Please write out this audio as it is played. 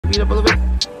speed up a little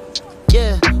bit.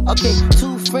 Yeah, okay,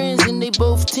 2 friends and they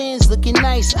both 10s, looking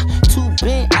nice. 2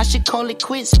 bent, I should call it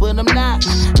quits, but I'm not.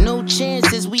 No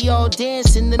chances, we all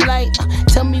dance in the light.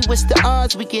 Tell me what's the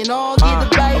odds, we can all get a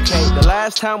bite. Okay, the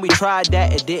last time we tried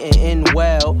that, it didn't end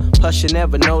well. Plus you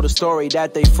never know the story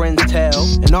that they friends tell.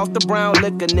 And off the brown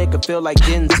liquor, nigga feel like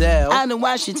Denzel. Out in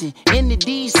Washington, in the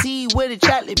DC, with a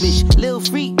chocolate bitch. Lil'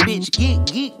 freak bitch, get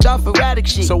geeked off erotic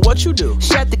shit. So what you do?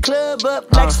 Shut the club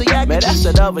up like so y'all. Man, that's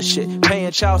that other shit.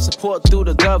 Paying child support through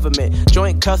the government.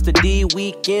 Joint custody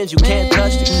weekends, you can't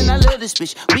touch the kid. I love this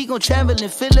bitch. We gon' travel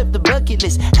and fill up the bucket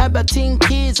list. How about 10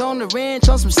 kids on the ranch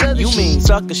on some southern shit? You mean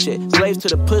sucker shit. Slaves to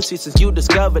the pussy since you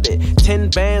discovered it.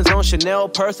 10 bands on Chanel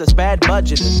purse, that's bad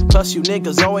budgeting. Plus you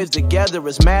niggas always together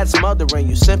is mad smothering.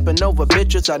 You simping over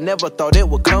bitches, I never thought it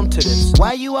would come to this.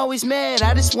 Why you always mad?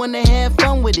 I just wanna have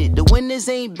fun with it. The winters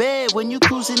ain't bad when you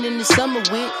cruising in the summer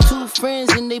with 2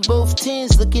 friends and they both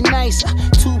 10s, looking nice.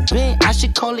 2 bent, I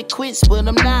should call it quits, but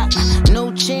I'm not.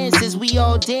 No chances, we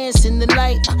all dance in the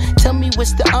light. Tell me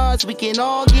what's the odds, we can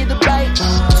all get a bite.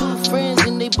 2 friends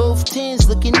and they both 10s,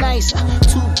 looking nice.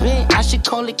 2 bent, I should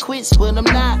call it quits, but I'm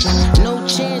not. No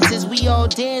chances, we all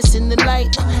dance in the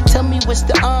light. Tell me what's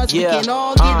the odds, we can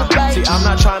all get a bite. See, I'm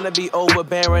not trying to be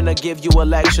overbearing or give you a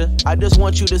lecture. I just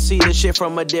want you to see this shit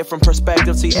from a different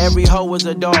perspective. See, every hoe is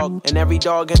a dog, and every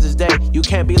dog has his day. You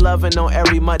can't be loving on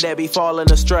every mutt that be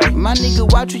falling astray. My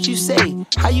nigga, watch what you say.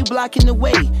 How you blocking the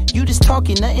way? You just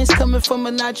talking, nothing's coming from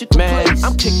a logical place.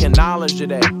 I'm kicking knowledge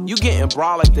today. You getting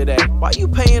brolic today. Why you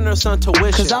paying her son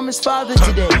tuition? Cause I'm his father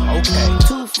today. Okay.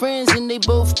 2 friends and they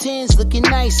both 10s, looking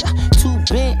nice.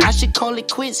 2 bent, I should call it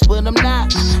quits, but I'm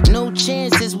not. No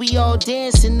chances, we all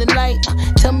dance in the light.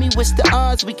 Tell me what's the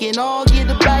odds, we can all get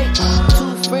a bite.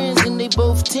 2 friends and they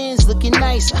both 10s, looking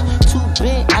nice. 2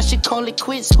 bent, I should call it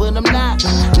quits, but I'm not.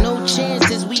 No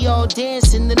chances, we all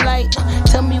dance in the light.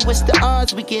 Tell me what's the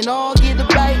odds, we can all get a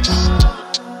bite.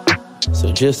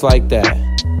 So just like that,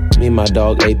 me and my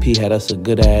dog AP had us a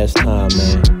good ass time,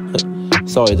 man.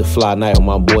 It's always a fly night with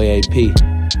my boy AP,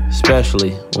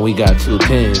 especially when we got 2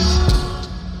 10s.